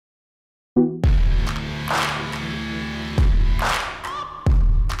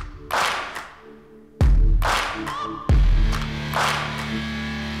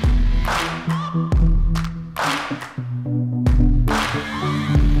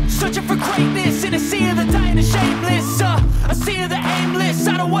sea of the aimless.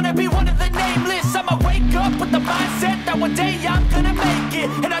 I don't wanna be one of the nameless. I'ma wake up with the mindset that one day I'm gonna make it.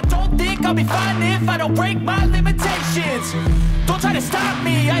 And I don't think I'll be fine if I don't break my limitations. Don't try to stop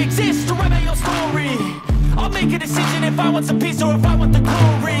me, I exist to write my own story. I'll make a decision if I want some peace or if I want the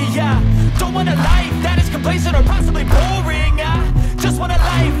glory. Yeah, don't want a life that is complacent or possibly boring. I just want a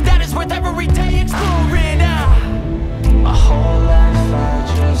life that is worth every day exploring. My whole life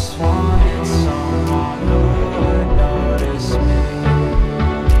I just wanted someone who would notice me.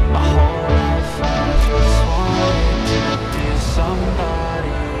 My whole life I just wanted to be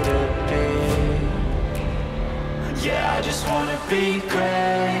somebody to be. Yeah, I just wanna be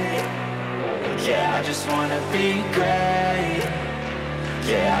great. Yeah, I just wanna be great.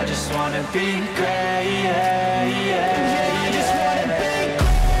 Yeah, I just wanna be great. Yeah, yeah, yeah, I just wanna be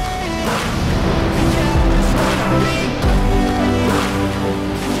great. Yeah, I just wanna be great.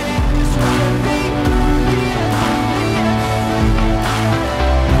 Yeah, I just wanna be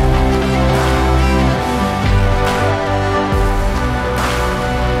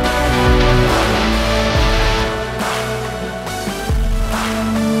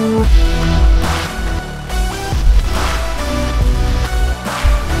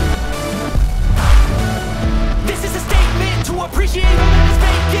appreciate all that is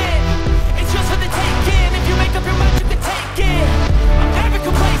vacant. It's just for the taking. If you make up your mind, you can take it. I'm never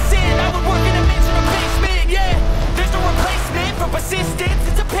complacent. I would work in a mansion or basement. Yeah, there's no replacement for persistence.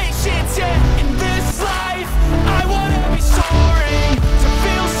 It's a patience. Yeah, in this life, I wanna be soaring, to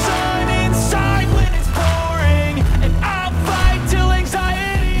feel sun inside when it's pouring, and I'll fight till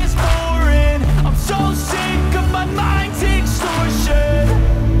anxiety is foreign. I'm so sick of my mind's extortion.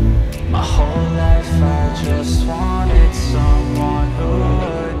 My whole life I just wanted someone who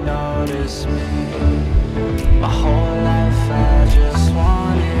would notice me. My whole life I just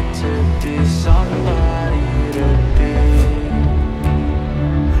wanted to be somebody to be.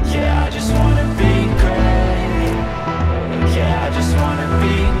 Yeah, I just wanna be great. Yeah, I just wanna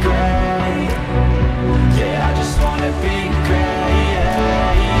be great. Yeah, I just wanna be great.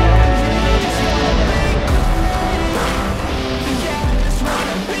 Yeah, yeah, I just wanna be great. Yeah, I just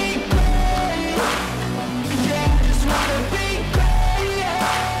wanna be great. Yeah, I just wanna be great.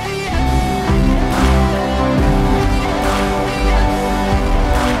 Yeah, yeah.